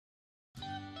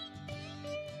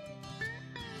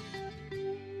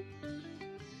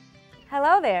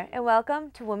Hello there, and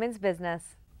welcome to Women's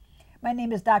Business. My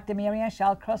name is Dr. Marianne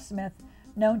Shallcross Smith,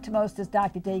 known to most as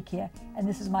Dr. Daycare, and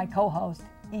this is my co-host,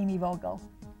 Amy Vogel.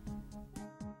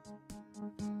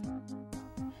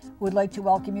 We'd like to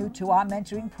welcome you to our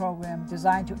mentoring program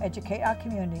designed to educate our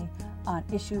community on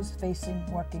issues facing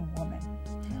working women.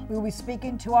 We will be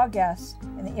speaking to our guests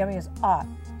in the areas art,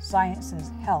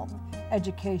 sciences, health,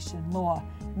 education, law,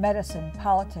 medicine,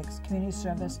 politics, community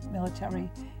service, military,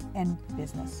 and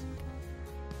business.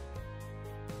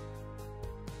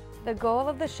 The goal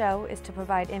of the show is to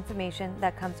provide information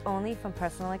that comes only from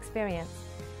personal experience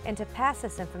and to pass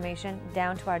this information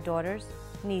down to our daughters,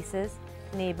 nieces,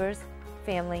 neighbors,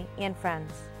 family, and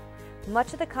friends.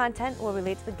 Much of the content will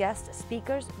relate to the guest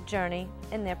speaker's journey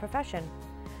in their profession,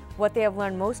 what they have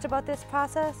learned most about this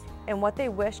process, and what they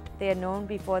wished they had known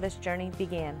before this journey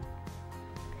began.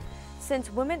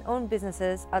 Since women-owned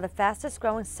businesses are the fastest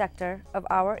growing sector of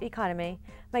our economy,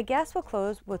 my guests will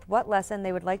close with what lesson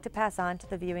they would like to pass on to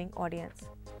the viewing audience.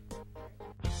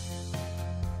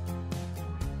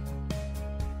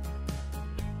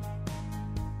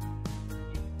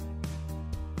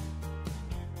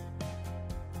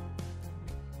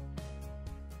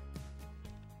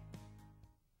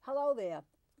 Hello there.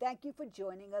 Thank you for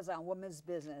joining us on Women's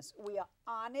Business. We are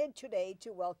honored today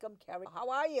to welcome Kerry. How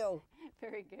are you?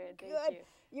 Very good, thank Good. you.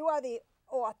 You are the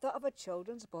author of a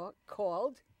children's book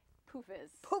called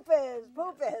Poofus. Poofus,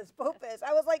 Poofus, Poofus.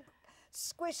 I was like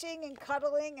squishing and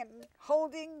cuddling and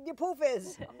holding your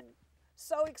Poofus. I'm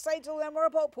so excited to learn more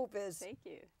about Poofus. Thank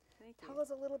you. Thank you. Tell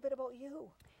us a little bit about you.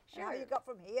 And how Sure. you got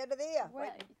from here to there. Well,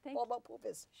 right? All about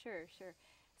Poofus. Sure.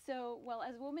 So, well,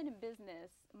 as a woman in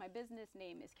business, my business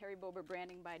name is Kerry Bober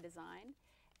Branding by Design,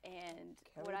 and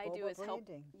what I do is help.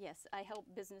 Yes, I help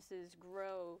businesses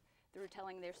grow through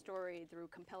telling their story through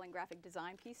compelling graphic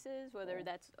design pieces, whether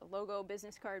that's a logo,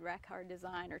 business card, rack card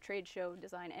design, or trade show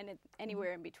design, and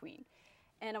anywhere in between.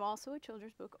 And I'm also a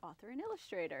children's book author and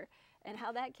illustrator. And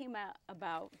how that came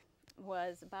about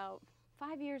was about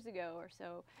 5 years ago or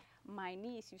so. My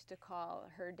niece used to call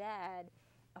her dad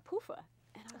a poofa.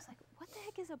 And I was like, what the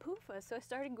heck is a poofa? So I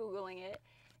started Googling it,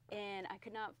 and I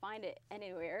could not find it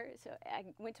anywhere. So I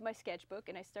went to my sketchbook,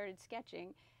 and I started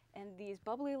sketching, and these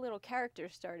bubbly little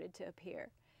characters started to appear.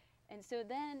 And so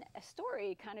then a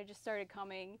story kind of just started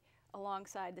coming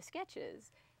alongside the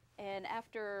sketches. And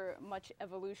after much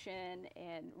evolution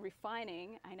and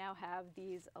refining, I now have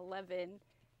these 11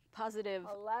 positive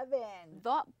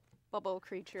thought bubble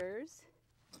creatures.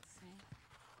 Let's see.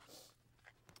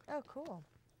 Oh, cool.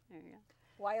 There you go.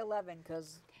 Why 11?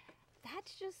 Because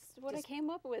that's just what I came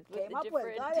up with. Got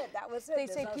it. That was it. They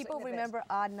say people remember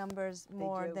odd numbers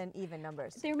more than even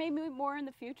numbers. There may be more in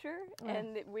the future,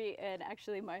 and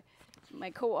actually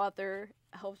my co-author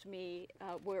helped me.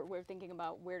 We're thinking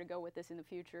about where to go with this in the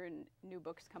future, and new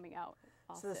books coming out.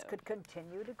 Also. So this could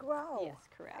continue to grow. Yes,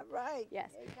 correct. Right.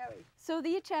 Yes. Kerry. So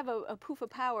they each have a poof of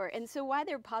power, and so why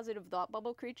they're positive thought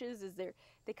bubble creatures is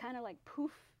they kind of like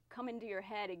poof, come into your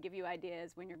head and give you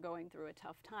ideas when you're going through a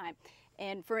tough time.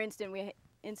 And for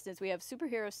instance, we have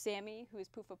superhero Sammy, whose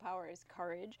poof of power is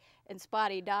courage, and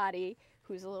Spotty Dottie,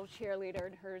 who's a little cheerleader,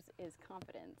 and hers is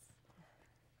confidence.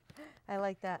 I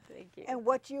like that. Thank you. And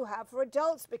what you have for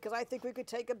adults, because I think we could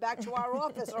take it back to our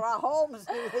office or our homes.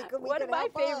 One of my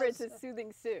favorites is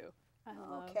Soothing Sue. I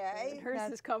love Okay. her.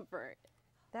 Hers is comfort.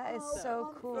 That is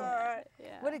so cool.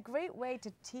 Yeah. What a great way to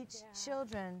teach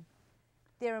children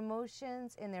their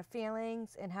emotions and their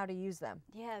feelings and how to use them.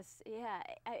 Yes, yeah,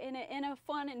 in a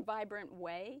fun and vibrant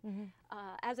way.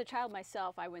 As a child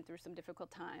myself, I went through some difficult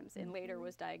times and later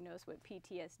was diagnosed with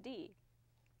PTSD.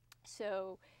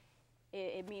 So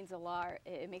it means a lot.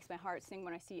 It makes my heart sing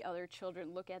when I see other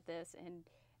children look at this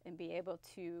and be able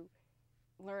to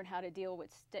learn how to deal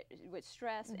with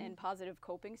stress and positive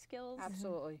coping skills.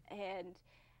 Absolutely. And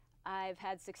I've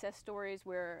had success stories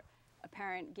where a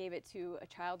parent gave it to a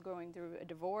child going through a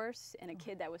divorce and a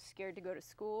kid that was scared to go to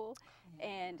school,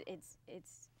 and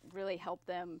it's really helped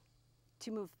them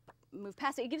to move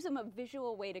past it. It gives them a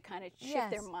visual way to kind of shift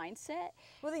their mindset.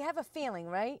 Well, they have a feeling,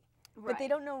 right? But they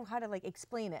don't know how to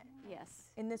explain it.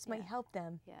 Yes. And this might help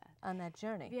them on that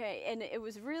journey. Yeah, and it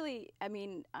was really, I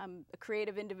mean, I'm a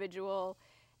creative individual.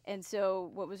 And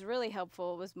so what was really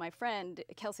helpful was my friend,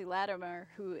 Kelsey Latimer,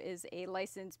 who is a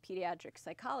licensed pediatric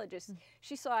psychologist.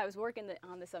 She saw I was working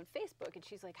on this on Facebook, and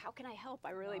she's like, how can I help? I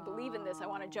really believe in this. I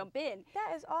want to jump in.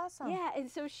 That is awesome. Yeah, and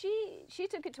so she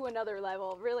took it to another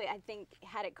level. Really, I think,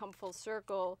 had it come full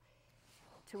circle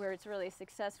to where it's really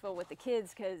successful with the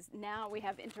kids, because now we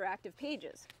have interactive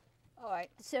pages. All right.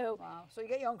 So, wow. So you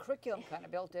get your own curriculum kind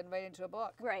of built in right into a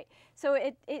book. Right. So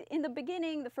it in the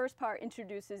beginning, the first part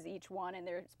introduces each one and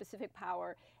their specific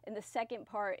power. In the second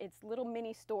part, it's little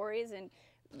mini stories and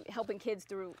helping kids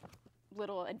through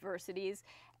little adversities.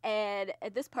 And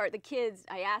at this part, the kids,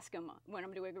 I ask them when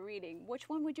I'm doing a reading, which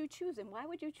one would you choose and why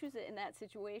would you choose it in that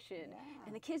situation? Yeah.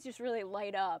 And the kids just really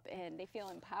light up and they feel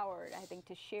empowered, I think,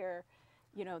 to share,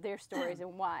 you know, their stories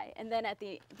and why. And then at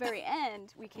the very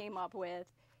end, we came up with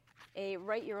a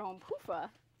write your own PUFA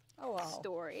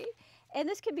story. And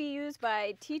this could be used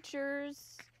by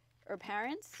teachers or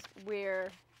parents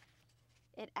where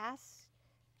it asks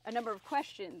a number of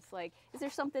questions like, is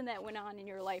there something that went on in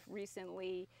your life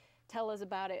recently? Tell us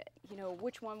about it. You know,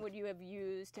 which one would you have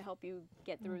used to help you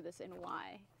get through this and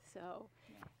why? So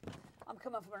I'm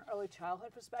coming from an early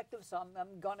childhood perspective, so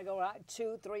I'm going to go around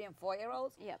 2, 3, and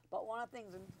 4-year-olds. Yep. But one of the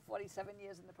things in 47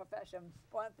 years in the profession,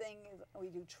 one thing is we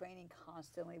do training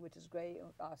constantly, which is great.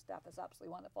 Our staff is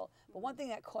absolutely wonderful. But one thing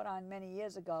that caught on many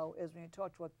years ago is when you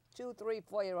talk to a 2, 3,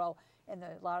 4-year-old, and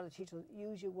a lot of the teachers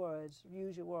use your words,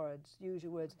 use your words, use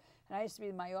your words. And I used to be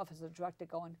in my office as a director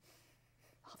going,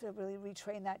 I'll have to really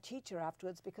retrain that teacher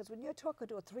afterwards, because when you're talking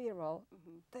to a 3-year-old,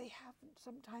 they have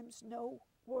sometimes no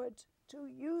words to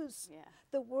use. Yeah.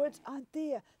 The words aren't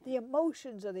there. The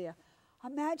emotions are there.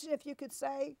 Imagine if you could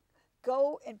say,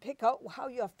 go and pick out how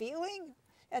you're feeling,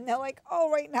 and they're like,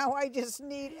 oh, right now I just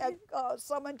need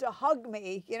someone to hug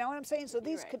me. You know what I'm saying? So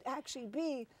these could actually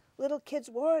be little kids'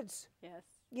 words. Yes.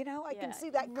 You know, I can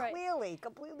see that clearly,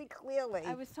 completely clearly.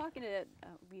 I was talking to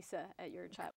Lisa at your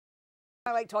child.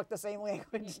 I like talk the same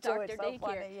language too. It's so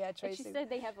funny. Yeah, Tracy. And she said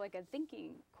they have like a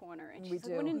thinking corner, and she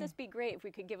said, wouldn't this be great if we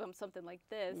could give them something like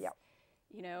this? Yep.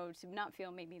 You know, to not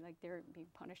feel maybe like they're being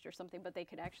punished or something, but they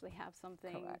could actually have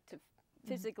something to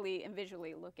physically and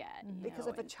visually look at. You because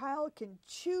know, if a child can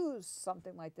choose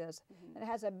something like this and it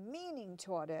has a meaning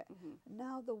toward it,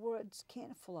 now the words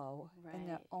can flow in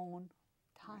their own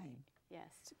time. Yes.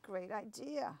 It's a great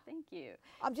idea. Thank you.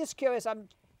 I'm just curious.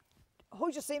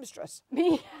 Who's your seamstress?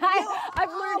 Me. I've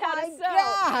learned how to sew.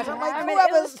 Gosh, I'm an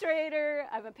illustrator,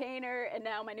 I'm a painter, and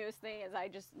now my newest thing is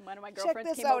one of my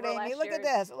girlfriends came over last year. Check this out, Amy. Look at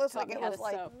this. It looks like it was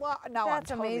like, no, I'm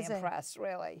totally impressed,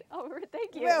 really. Oh,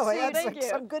 thank you. Really, that's like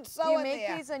some good sewing there. Do you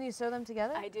make these and you sew them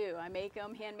together? I do. I make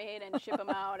them handmade and ship them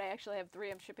out. I actually have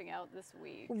 3 I'm shipping out this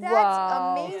week.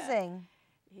 That's amazing.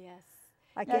 Yeah. Yes.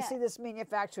 I can see this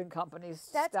manufacturing company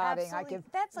starting. I can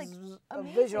like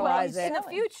visualize it. In the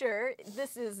future,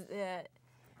 this is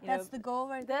that's the goal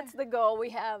right there? That's the goal. We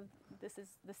have, this is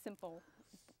the simple,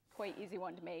 quite easy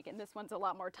one to make, and this one's a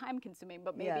lot more time consuming,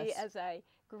 but maybe as I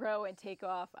grow and take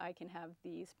off, I can have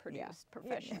these produced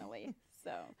professionally.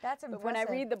 So that's impressive. But when I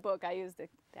read the book, I use the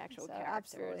actual characters.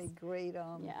 Absolutely great.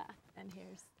 Yeah, and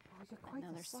here's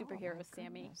another superhero,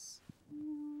 Sammy.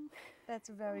 That's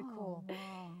very cool.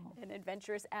 Wow. An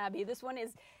adventurous Abby. This one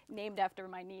is named after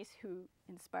my niece who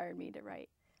inspired me to write.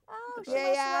 Oh, she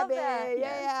must love that.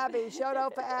 Yay, Abby. Shout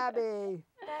out for Abby.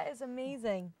 That is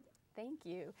amazing. Thank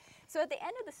you. So at the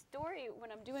end of the story,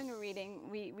 when I'm doing a reading,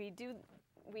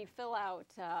 we fill out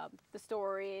the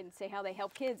story and say how they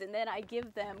help kids, and then I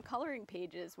give them coloring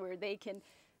pages where they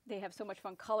have so much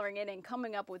fun coloring in and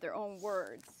coming up with their own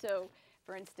words. So,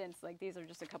 for instance, like these are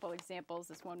just a couple examples.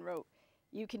 This one wrote,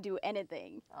 "You can do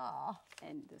anything." Aww.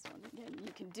 And this one again,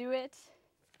 "You can do it.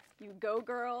 You go,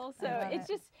 girl." So it's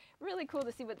just really cool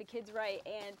to see what the kids write.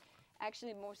 And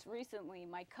actually, most recently,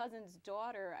 my cousin's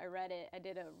daughter, I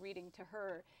did a reading to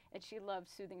her, and she loved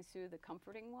Soothing Sue, the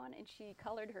comforting one, and she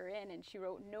colored her in, and she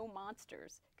wrote "No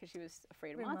monsters" because she was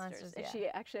afraid of monsters. And she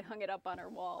actually hung it up on her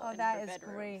wall in her bedroom. That is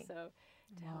great. So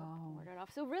to help ward it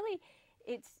off. So really,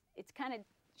 it's kind of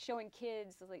showing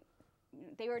kids like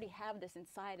they already have this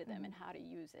inside of them and how to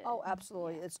use it. Oh,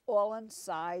 absolutely. Yeah. It's all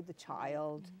inside the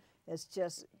child. It's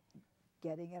just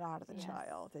getting it out of the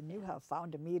child, and you have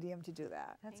found a medium to do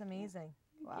that. That's amazing.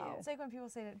 Wow. It's like when people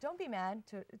say, "Don't be mad."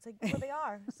 It's like, well, they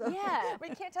are. So we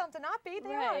can't tell them to not be.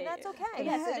 They are. And that's okay.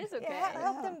 Yes, it is okay.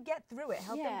 Help them get through it.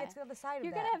 Help them get to the other side of that.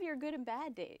 You're gonna have your good and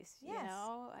bad days. Yes. You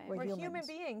know, we're human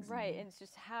beings. Right. And it's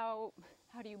just how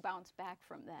do you bounce back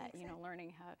from that? Exactly. You know,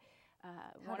 learning how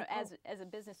as a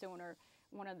business owner,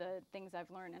 one of the things I've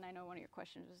learned, and I know one of your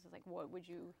questions was like, what would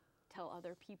you tell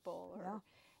other people? Or,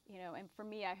 you know, and for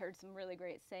me, I heard some really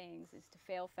great sayings: is to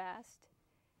fail fast,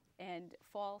 and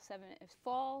fall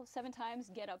seven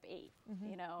times, get up 8.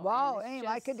 You know. Wow, Aim,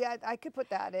 I could put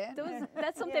that in.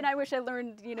 That's something I wish I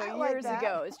learned, you know, years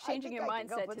ago. Is changing your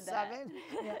mindset to that.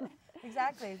 7.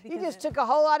 Exactly. You just took a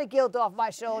whole lot of guilt off my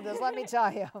shoulders. Let me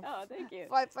tell you. Oh, thank you.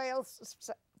 If I fail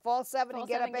fall 7 and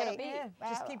get up 8. Yeah,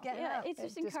 just keep getting up. It's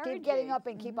just Just encouraging. keep getting up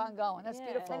and keep on going. That's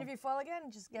beautiful. And if you fall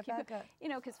again, just get back up. You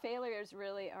know, because failures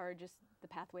really are just the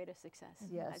pathway to success.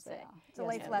 Yes, I'd say. they are. It's a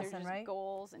life lesson, They're just right?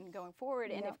 goals and going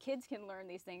forward. And if kids can learn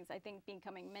these things, I think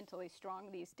becoming mentally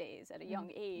strong these days at a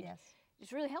young age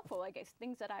is really helpful. Like it's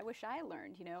things that I wish I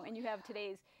learned, you know. And you have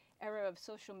today's era of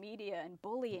social media and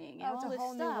bullying and all this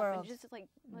stuff, and just like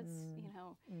let's, you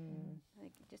know,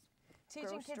 like just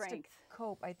teaching kids strength. to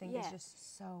cope, I think, is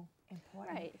just so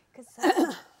important. Right.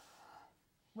 Because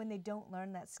when they don't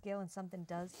learn that skill and something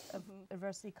does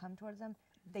adversity come towards them,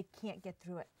 they can't get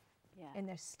through it. Yeah. And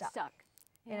they're stuck.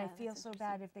 And I feel so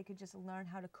bad if they could just learn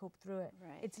how to cope through it.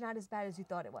 Right. It's not as bad as you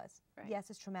thought it was. Right. Yes,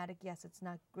 it's traumatic. Yes, it's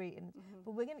not great. And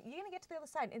but you're gonna get to the other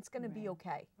side. And it's gonna be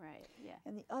okay. Right. Yeah.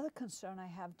 And the other concern I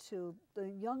have too, the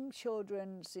young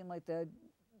children seem like they're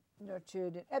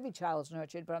nurtured. Every child is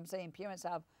nurtured, but I'm saying parents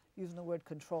have, using the word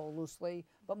control loosely,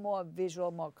 but more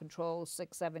visual, more control,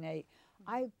 6, 7, 8.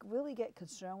 I really get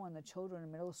concerned when the children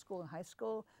in middle school and high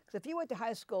school, because if you went to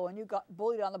high school and you got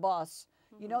bullied on the bus,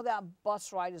 you know that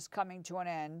bus ride is coming to an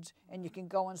end, and you can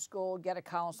go in school, get a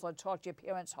counselor, talk to your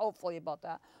parents, hopefully about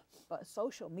that. But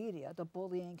social media, the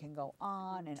bullying can go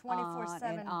on and on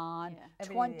and on,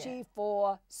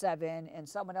 24/7, and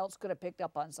someone else could have picked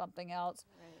up on something else.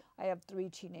 I have 3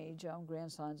 teenage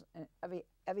grandsons, and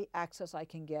every access I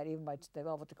can get, even by they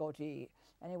love to go to eat,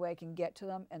 any way I can get to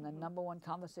them, and the number one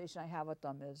conversation I have with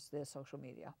them is their social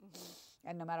media.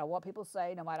 And no matter what people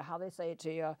say, no matter how they say it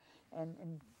to you,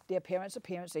 and their parents are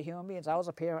parents, they're human beings. I was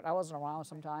a parent, I wasn't around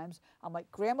sometimes. I'm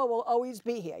like, Grandma will always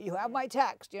be here. You have my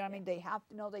text, you know what I mean? They have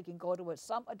to know they can go to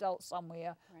some adult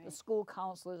somewhere, the school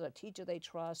counselors, a teacher they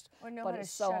trust. Or know how to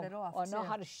shut it off, Or know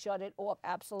how to shut it off,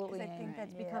 absolutely. Because I think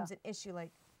that becomes an issue,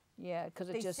 like, because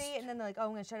it they just... see it and then they're like, oh,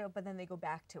 I'm going to shut it up, but then they go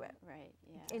back to it. Right,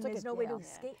 And there's no way to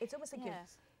escape. It's almost like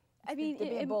I mean, they're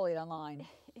being bullied online.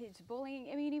 It's bullying.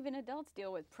 I mean, even adults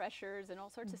deal with pressures and all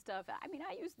sorts of stuff. I mean,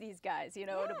 I use these guys, you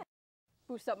know, to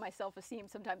boost up my self-esteem.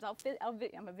 Sometimes I'm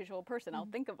a visual person. I'll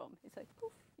think of them. It's like,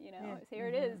 poof, you know, here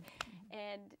it is.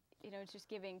 And, you know, it's just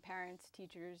giving parents,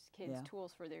 teachers, kids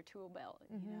tools for their tool belt,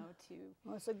 you know, to...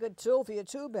 Well, it's a good tool for your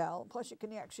tool belt. Plus, you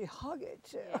can actually hug it,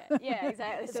 too. Yeah,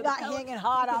 exactly. It's so not hanging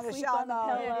hard on the shelf.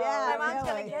 My mom's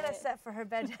going to get a set for her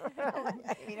bedroom.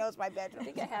 He knows my bedroom. I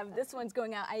think I have. This one's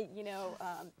going out.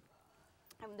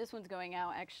 This one's going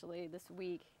out, actually, this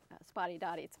week. Spotty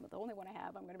Dotty. It's the only one I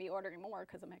have. I'm going to be ordering more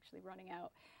because I'm actually running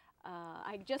out.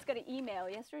 I just got an email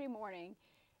yesterday morning,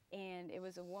 and it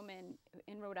was a woman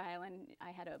in Rhode Island.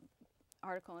 I had an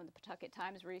article in the Pawtucket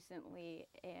Times recently,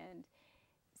 and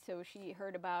so she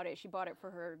heard about it. She bought it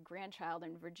for her grandchild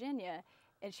in Virginia,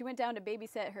 and she went down to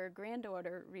babysit her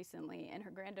granddaughter recently, and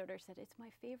her granddaughter said, it's my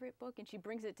favorite book, and she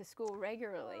brings it to school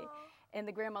regularly. Aww. And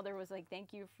the grandmother was like,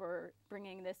 thank you for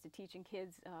bringing this to teaching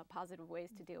kids positive ways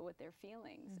to deal with their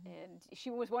feelings. And she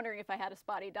was wondering if I had a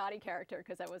Spotty Dotty character,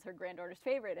 because that was her granddaughter's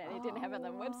favorite, and it didn't have it on the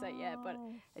website yet, but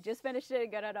I just finished it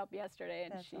and got it up yesterday,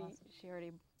 and she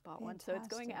already bought one, so it's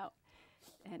going out.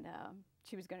 And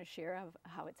she was going to share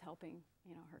how it's helping,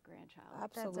 you know, her grandchild.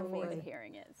 Absolutely.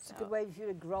 Hearing it. It's a good way for you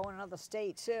to grow in another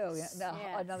state, too.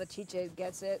 Another teacher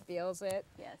gets it, feels it.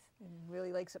 Yes. And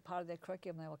really likes it part of their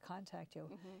curriculum, they will contact you.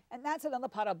 And that's another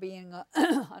part of being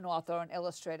an author, an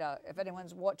illustrator. If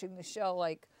anyone's watching the show,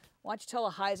 like, why don't you tell the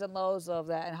highs and lows of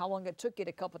that and how long it took you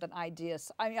to come up with an idea?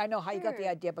 I mean, I know how you got the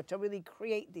idea, but to really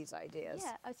create these ideas.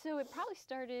 Yeah, so it probably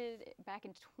started back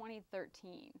in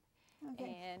 2013.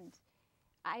 Okay. And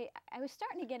I was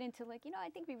starting to get into, like, you know,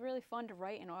 I think it'd be really fun to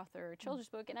write an author a children's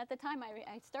book. And at the time,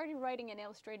 I started writing and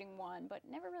illustrating one, but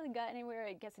never really got anywhere.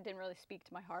 I guess it didn't really speak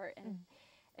to my heart.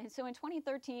 And so in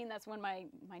 2013, that's when my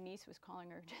niece was calling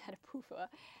her dad a poofa.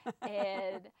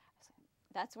 And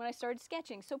that's when I started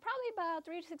sketching. So probably about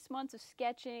 3 to 6 months of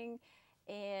sketching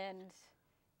and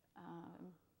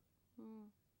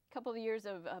a couple of years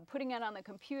of putting it on the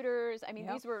computers. I mean,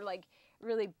 these were like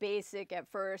really basic at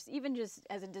first, even just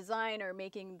as a designer,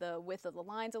 making the width of the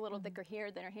lines a little thicker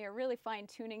here than here, really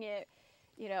fine-tuning it.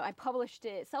 You know, I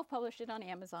self-published it on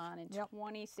Amazon in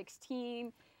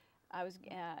 2016. I was,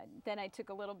 then I took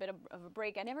a little bit of a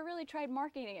break. I never really tried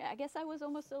marketing it. I guess I was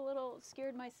almost a little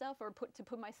scared myself, or to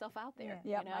put myself out there.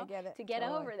 Yeah, you know, I get it. To get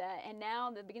over that. And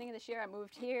now, the beginning of this year, I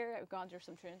moved here. I've gone through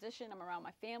some transition. I'm around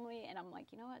my family, and I'm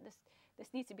like, you know what, this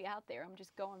needs to be out there. I'm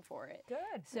just going for it.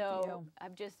 Good. So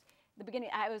I've just, the beginning,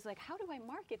 I was like, how do I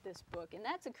market this book? And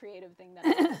that's a creative thing.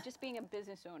 That just being a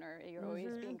business owner, you're always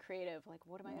being creative. Like,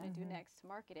 what am I going to do next to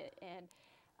market it? And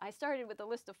I started with a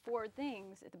list of 4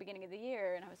 things at the beginning of the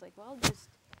year, and I was like, well, just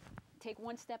take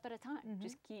one step at a time.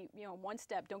 Just keep, you know, one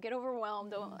step. Don't get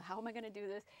overwhelmed. Don't, how am I going to do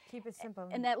this? Keep it simple.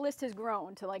 And that list has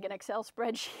grown to like an Excel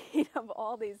spreadsheet of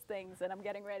all these things. And I'm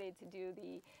getting ready to do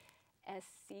the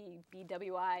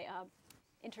SCBWI,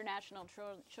 International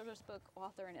Children's Book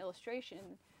Author and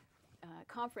Illustration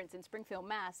Conference in Springfield,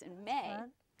 Mass. in May.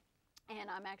 And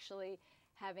I'm actually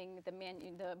having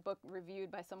the book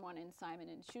reviewed by someone in Simon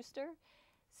 & Schuster.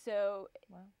 So,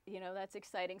 you know, that's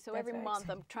exciting. So every month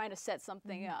I'm trying to set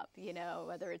something up, you know,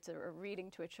 whether it's a reading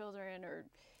to a children or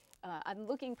I'm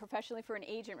looking professionally for an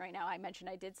agent right now. I mentioned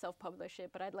I did self-publish it,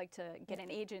 but I'd like to get an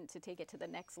agent to take it to the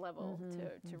next level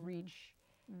to reach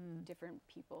different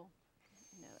people,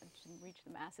 you know, to reach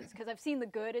the masses. Because I've seen the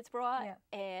good it's brought,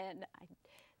 and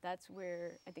that's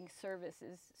where I think service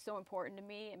is so important to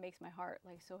me. It makes my heart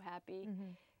like so happy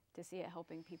to see it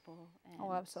helping people. And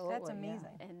oh, absolutely. That's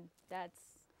amazing. And that's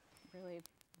really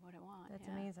what I want. That's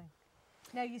amazing.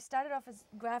 Now, you started off as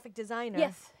graphic designer.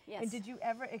 Yes, yes. And did you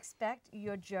ever expect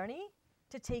your journey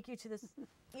to take you to this?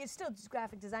 You're still just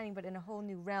graphic designing, but in a whole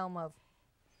new realm of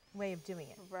way of doing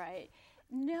it. Right.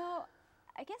 No,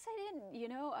 I guess I didn't. You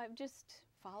know, I've just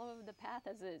followed the path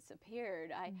as it's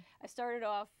appeared. I started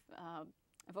off,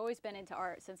 I've always been into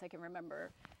art since I can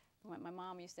remember. When my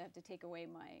mom used to have to take away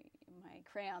my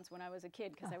crayons when I was a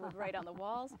kid because I would write on the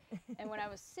walls. And when I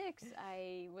was 6,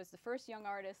 I was the first young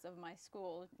artist of my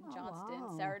school,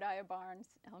 Johnston, Saradiah Barnes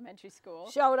Elementary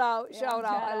School. Shout out, shout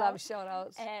out. I love shout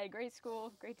outs. And great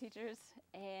school, great teachers.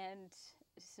 And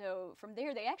so from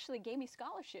there, they actually gave me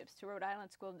scholarships to Rhode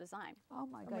Island School of Design. Oh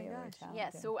my God, you're very talented.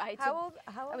 Yes, so How old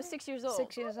I was 6 years old.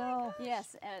 6 years old.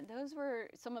 Yes, and those were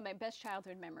some of my best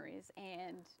childhood memories.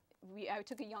 And I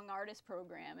took a young artist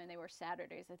program, and they were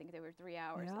Saturdays. I think they were 3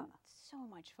 hours. Yeah. And so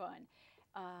much fun.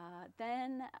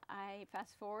 Then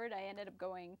fast forward, I ended up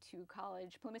going to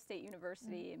college, Plymouth State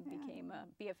University, and became a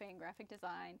BFA in graphic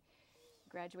design.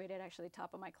 Graduated actually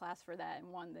top of my class for that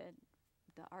and won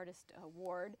the artist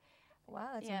award. Wow,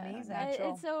 that's amazing.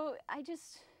 And so I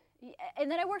just, and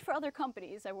then I worked for other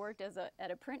companies. I worked at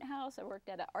a print house. I worked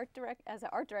at as an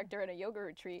art director at a yoga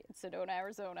retreat in Sedona,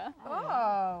 Arizona.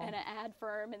 Oh. And an ad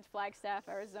firm in Flagstaff,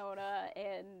 Arizona,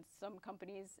 and some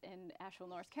companies in Asheville,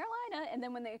 North Carolina. And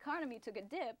then when the economy took a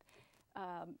dip,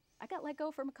 I got let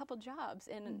go from a couple jobs.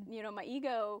 And, you know, my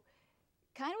ego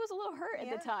kind of was a little hurt at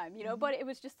the time, you know, but it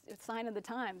was just a sign of the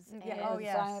times. Yeah. And, Oh,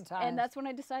 yes. Sign of times. and that's when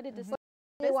I decided to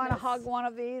You want to hug one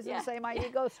of these and say, my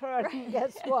ego's hurt, and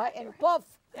guess what? And poof,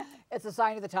 it's a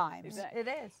sign of the times. Exactly. It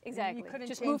is. Exactly. You couldn't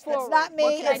Just change move that. forward. It's not me,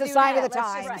 What can it's I a do sign now? of the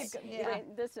Let's just times. keep- Yeah.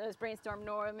 This is Brainstorm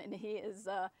Norm, and he is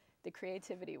the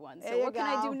creativity one. So There you what can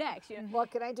I go. do next? You know? What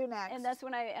can I do next? And that's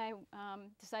when I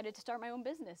decided to start my own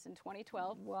business in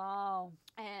 2012. Wow.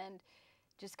 And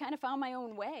just kind of found my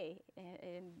own way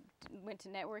and went to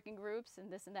networking groups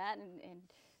and this and that. And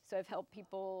so I've helped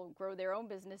people grow their own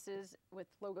businesses with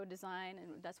logo design.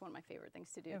 And that's one of my favorite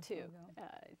things to do too.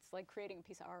 It's like creating a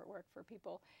piece of artwork for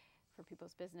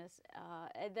people's business.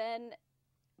 And then,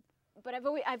 but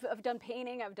I've done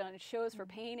painting. I've done shows for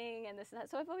painting and this and that.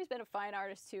 So I've always been a fine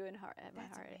artist too at my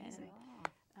heart. Amazing.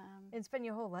 It's been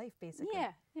your whole life, basically.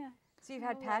 Yeah, yeah. So you've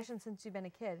had passion since you've been a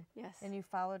kid. Yes. And you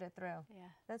followed it through. Yeah.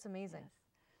 That's amazing.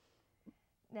 Yes.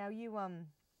 Now you,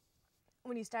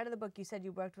 when you started the book, you said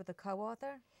you worked with a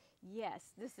co-author?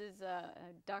 Yes, this is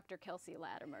Dr. Kelsey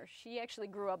Latimer. She actually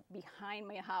grew up behind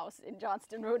my house in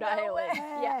Johnston, Rhode Island.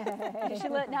 Yeah, she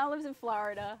now lives in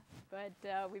Florida, but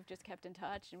we've just kept in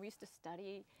touch. And we used to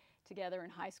study together in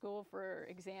high school for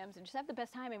exams and just have the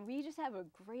best time. And we just have a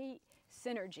great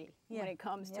synergy when it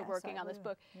comes to working on this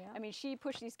book. Yeah. I mean, she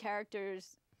pushed these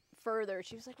characters further.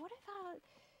 She was like, what if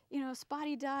you know,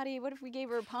 Spotty Dotty, what if we gave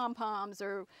her pom-poms?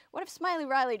 Or what if Smiley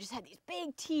Riley just had these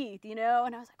big teeth, you know?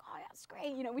 And I was like, oh, yeah, that's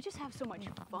great. You know, we just have so much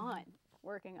fun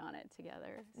working on it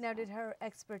together. Now, did her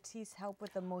expertise help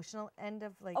with the emotional end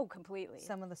of, like, Oh, completely.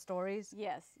 some of the stories?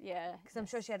 Yes, yeah. Because I'm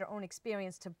sure she had her own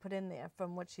experience to put in there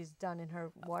from what she's done in her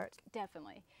work.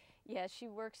 Definitely. Yeah, she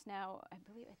works now, I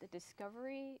believe, at the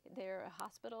Discovery. They're a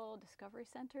hospital, Discovery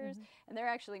Centers, and they're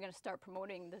actually going to start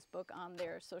promoting this book on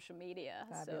their social media,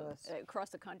 Fabulous. so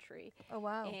across the country. Oh,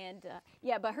 wow. And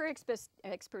yeah, but her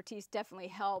expertise definitely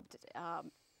helped.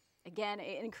 Again,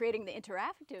 in creating the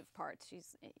interactive parts,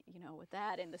 she's, you know, with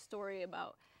that and the story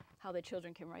about how the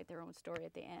children can write their own story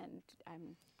at the end.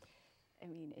 I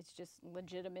mean, it's just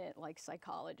legitimate, like,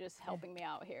 psychologists helping me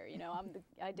out here. You know,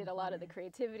 I did a lot of the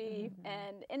creativity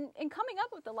and coming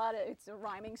up with a lot of, it's a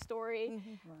rhyming story,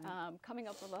 coming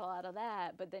up with a lot of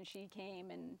that. But then she came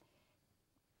and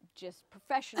just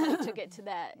professionally took it to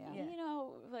that, you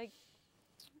know, like,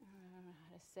 I don't know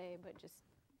how to say, but just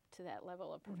to that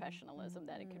level of professionalism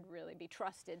that it could really be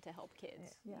trusted to help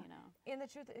kids. Yeah. You know. And the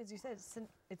truth, as you said,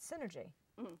 it's synergy.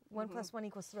 1 +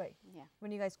 1 = 3. Yeah.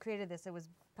 When you guys created this, it was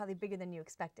probably bigger than you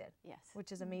expected. Yes.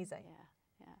 Which is amazing.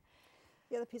 Yeah. Yeah.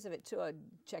 The other piece of it too,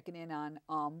 checking in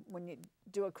on when you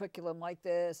do a curriculum like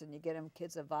this and you get them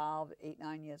kids involved, 8,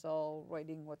 9 years old,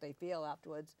 writing what they feel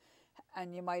afterwards,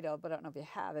 and you might have, but I don't know if you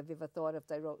have you ever thought if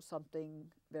they wrote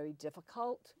something very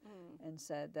difficult and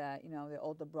said that, you know, the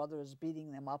older brother is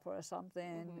beating them up or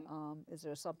something, is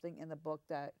there something in the book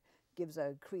that gives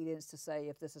a credence to say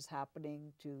if this is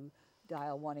happening to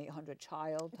dial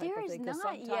 1-800-CHILD type of thing? There is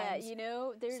not yet, you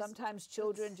know. Sometimes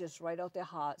children just write out their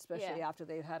heart, especially after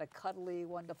they've had a cuddly,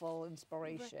 wonderful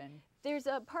inspiration. There's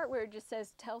a part where it just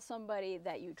says, tell somebody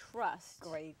that you trust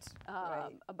Great.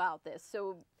 about this.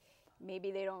 So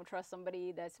maybe they don't trust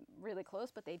somebody that's really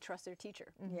close, but they trust their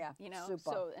teacher. Yeah, you know.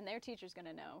 super. So and their teacher's going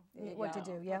to know what to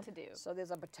do. Yeah, what to do. So there's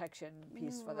a protection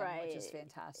piece for them, which is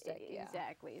fantastic. Yeah.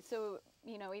 Exactly. So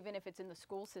you know, even if it's in the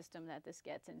school system that this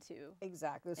gets into.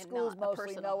 Exactly. The and schools not a mostly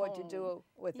personal know what to home. do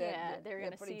with it. Yeah, they're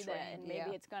going to see pretty that, trained, and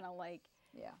maybe it's going to like,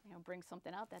 yeah, you know, bring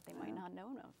something out that they might not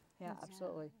known of. Yeah,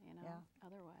 absolutely. You know, Yeah.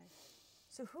 otherwise.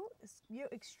 So you're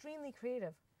extremely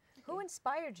creative. Who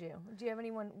inspired you? Do you have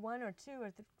anyone, one or two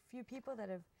or few people that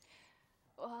have?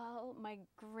 Well, my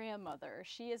grandmother,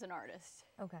 she is an artist.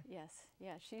 Okay. Yes,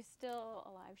 yeah, she's still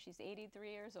alive. She's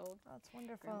 83 years old. Oh, that's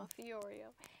wonderful. Grandma Fiorio.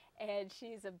 And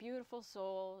she's a beautiful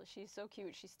soul. She's so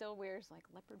cute. She still wears like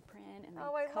leopard print and then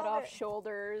cut off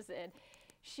shoulders. And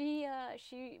she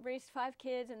raised 5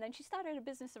 kids, and then she started a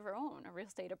business of her own, a real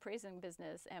estate appraising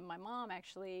business. And my mom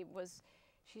actually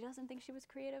she doesn't think she was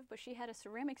creative, but she had a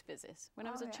ceramics business when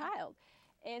I was a child.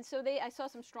 And so I saw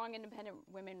some strong independent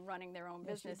women running their own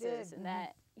businesses, and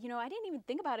that, you know, I didn't even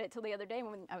think about it till the other day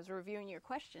when I was reviewing your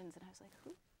questions, and I was like,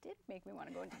 who did make me want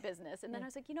to go into business? And then I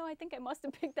was like, you know, I think I must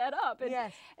have picked that up. And,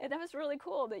 and that was really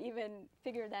cool to even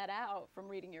figure that out from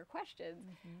reading your questions.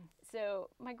 So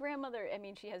my grandmother, I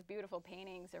mean, she has beautiful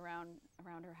paintings around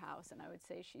her house, and I would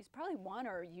say she's probably one,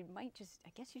 or you might just, I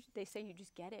guess they say you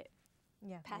just get it.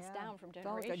 Passed down from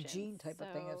generations. Like a gene type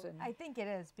of thing, isn't it? I think it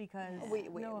is because we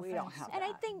don't have that. And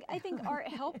I think art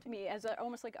helped me as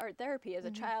almost like art therapy as a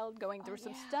child going through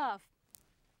some stuff.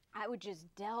 I would just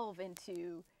delve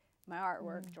into my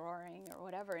artwork, drawing or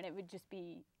whatever, and it would just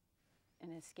be an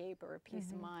escape or a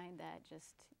peace of mind that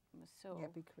just was so. Yeah,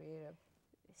 be creative.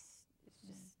 It's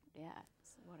just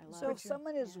it's what I love. So if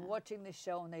someone is watching this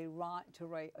show and they want to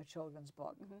write a children's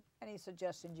book, any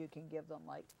suggestions you can give them?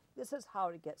 Like, this is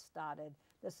how to get started.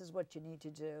 This is what you need to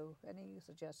do. Any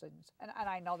suggestions? And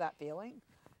I know that feeling.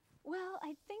 Well,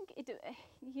 I think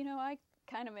you know, I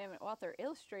kind of am an author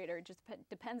illustrator. It just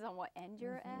depends on what end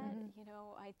you're at. You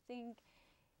know, I think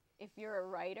if you're a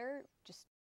writer, just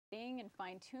and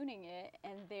fine-tuning it,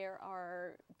 and there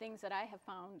are things that I have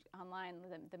found online,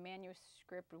 the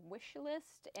manuscript wish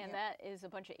list, and that is a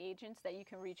bunch of agents that you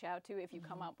can reach out to if you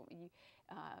come up you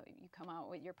come out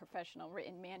with your professional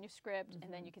written manuscript,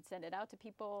 and then you can send it out to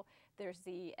people. There's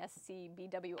the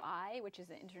SCBWI, which is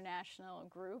an international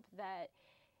group that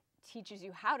teaches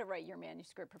you how to write your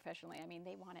manuscript professionally. I mean,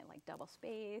 they want it like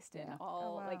double-spaced and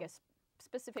all like a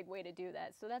specific way to do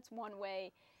that. So that's one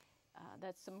way.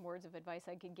 That's some words of advice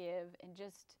I could give, and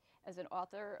just as an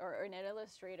author or an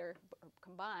illustrator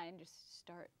combined, just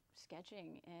start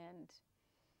sketching and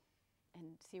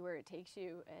see where it takes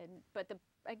you. But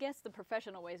I guess the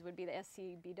professional ways would be the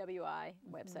SCBWI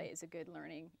website is a good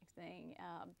learning thing,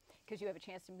 because you have a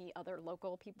chance to meet other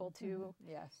local people too,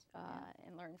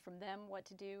 and learn from them what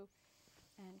to do,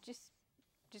 and just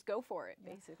go for it,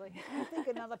 basically. I think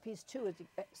another piece too is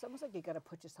it's almost like you got to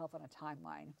put yourself on a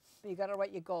timeline. You got to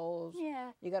write your goals.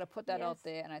 Yeah. You got to put that out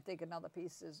there. And I think another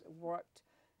piece is worked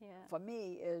for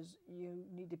me is you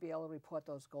need to be able to report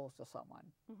those goals to someone.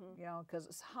 You know, because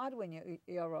it's hard when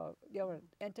you're an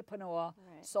entrepreneur,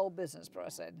 sole business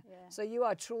person. So you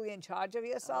are truly in charge of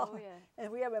yourself.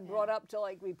 And we haven't brought up to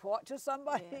like report to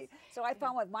somebody. So I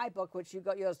found with my book, which you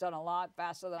got yours done a lot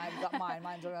faster than I've got mine.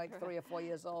 Mine's only like 3 or 4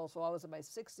 years old. So I was in my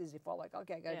 60s before, like,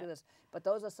 okay, I got to do this. But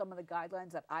those are some of the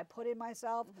guidelines that I put in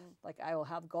myself. Like I will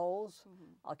have goals.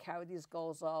 I'll carry these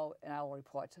goals out, and I will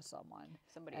report to someone.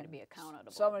 Somebody to be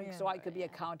accountable. So I could be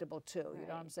accountable too. You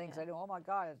know what I'm saying? Because I know, oh my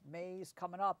God, May's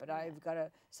coming up, and I've got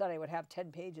to. Said I would have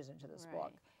 10 pages into this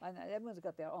book, and everyone's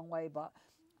got their own way. But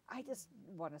I just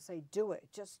want to say, do it.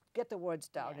 Just get the words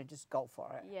down and just go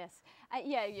for it. Yes.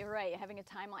 Yeah, you're right. Having a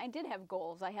timeline. I did have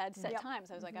goals. I had set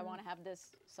times. I was like, I want to have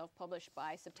this self-published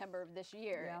by September of this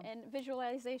year. And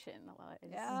visualization.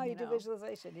 You do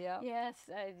visualization, Yes,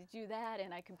 I do that,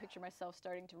 and I can picture myself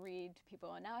starting to read to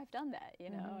people, and now I've done that,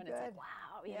 and it's like,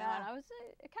 wow, you know, and I was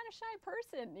a kind of shy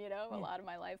person, you know, a lot of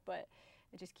my life, but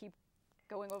I just keep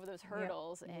going over those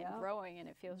hurdles and growing, and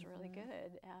it feels really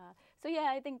good. So yeah,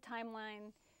 I think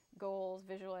timeline, goals,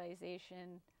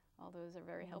 visualization, all those are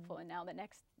very helpful. And now the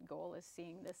next goal is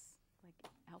seeing this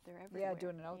like out there everywhere. Yeah,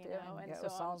 doing it out there. And so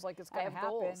it sounds like it's going to happen.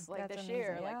 I have goals like That's this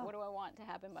year. amazing. Like, what do I want to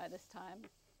happen by this time?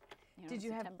 You know, Did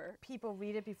you September. have people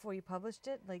read it before you published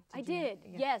it? Like I did.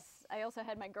 Yes, I also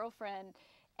had my girlfriend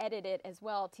edit it as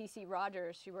well. T.C.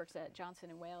 Rogers. She works at Johnson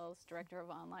 & Wales, director of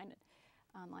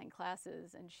online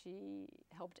classes, and she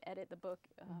helped edit the book.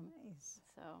 Nice.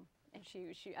 So. And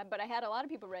but I had a lot of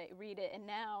people read it, and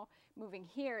now moving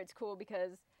here, it's cool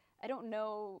because I don't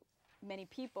know many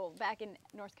people. Back in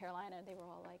North Carolina, they were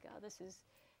all like, "Oh, this is,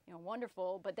 you know,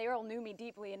 wonderful," but they all knew me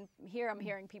deeply. And here, I'm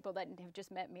hearing people that have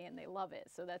just met me and they love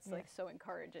it. So that's like so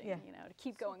encouraging, you know, to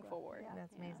keep going forward. Yeah.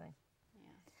 That's amazing.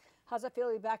 Yeah. How's it feel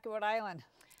to be back in Rhode Island?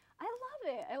 I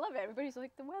love it. I love it. Everybody's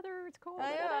like, the weather, it's cold.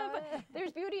 But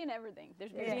there's beauty in everything.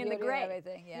 There's beauty in the gray.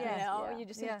 Everything, You know, you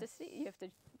just have to see. You have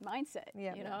to mindset.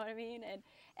 You know what I mean?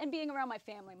 And being around my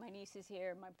family. My niece is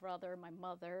here. My brother, my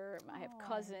mother. I have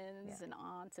cousins and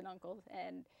aunts and uncles,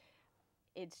 and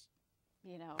it's,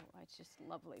 you know, it's just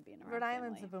lovely being around Rhode family.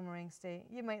 Island's a boomerang state.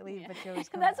 You might leave, but you always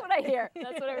come That's back. what I hear.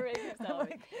 That's what everybody keeps telling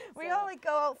me. We all like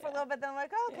go out for a little bit, then I'm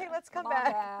like, oh, okay, let's come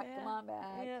back. Come on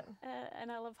back. Yeah.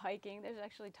 And I love hiking. There's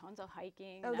actually tons of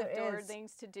hiking Oh, and there outdoor is.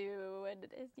 things to do, and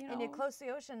you know. And you're close to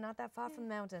the ocean, not that far from the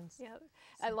mountains. Yeah,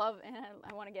 I love, and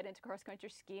I want to get into cross-country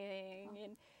skiing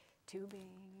and tubing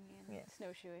and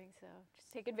snowshoeing. So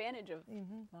just take advantage of.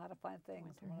 A lot of fun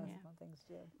things. Winter, One of the fun things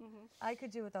to do. I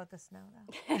could do without the snow,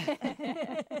 though.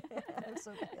 I'm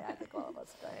so I think all of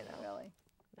us do. Really.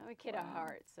 I'm a kid at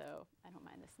heart, so I don't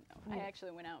mind the snow. I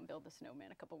actually went out and built a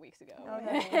snowman a couple weeks ago.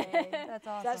 Okay. That's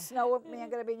awesome. Is that snowman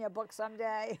going to be in your book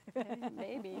someday?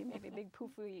 Maybe a big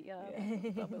poofy,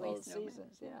 bubbly Both snowman.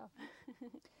 seasons,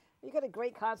 You got a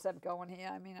great concept going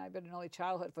here. I mean, I've been in early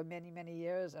childhood for many, many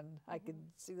years, and I can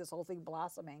see this whole thing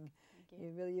blossoming.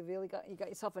 You really got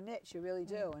yourself a niche. You really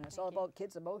do, and it's all about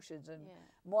kids' emotions. And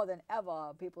more than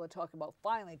ever, people are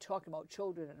finally talking about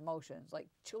children and emotions. Like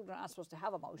children aren't supposed to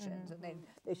have emotions, and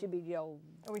they should be, you know.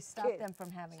 Or we stop them from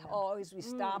having them. Always we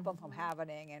stop them from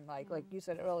having, and like you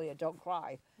said earlier, don't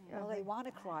cry. Well, they want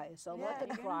to cry, so let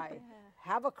them cry.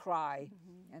 Have a cry,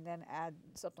 and then add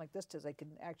something like this to they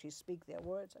can actually speak their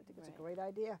words. I think it's a great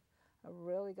idea, a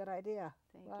really good idea.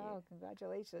 Thank wow, you.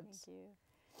 Congratulations. Thank you.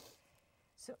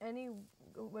 So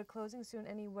we're closing soon.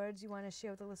 Any words you want to share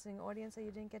with the listening audience that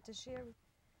you didn't get to share?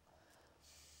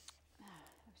 I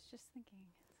was just thinking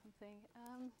something.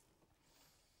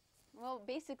 Well,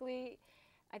 basically,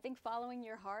 I think following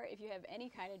your heart, if you have any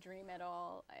kind of dream at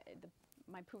all,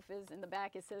 my poof is in the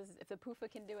back. It says, if the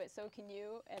poofa can do it, so can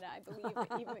you. And I believe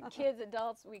even kids,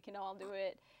 adults, we can all do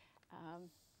it.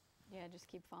 Just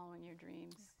keep following your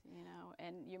dreams, you know.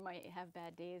 And you might have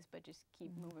bad days, but just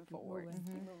keep moving forward.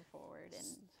 Keep moving forward and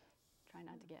try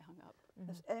not to get hung up.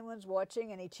 If anyone's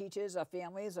watching, any teachers or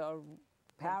families or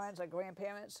parents or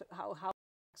grandparents, how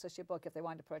access your book if they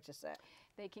wanted to purchase it?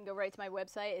 They can go right to my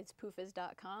website. It's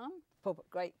poofas.com.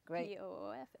 Great.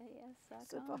 POOFAS.com.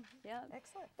 Super. Yeah.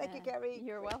 Excellent. Thank you, Kerry.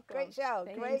 You're welcome. Great show.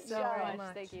 Thank Great you so show.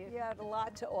 much. Thank you. You had a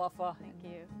lot to offer. Thank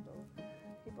you.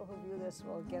 People who view this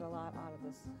will get a lot out of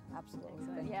this. Absolutely.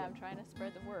 Excellent. Thank Yeah, you. I'm trying to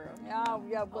spread the word.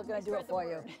 We're going to do it for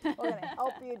you. We're going to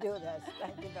help you do this.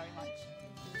 Thank you very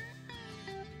much.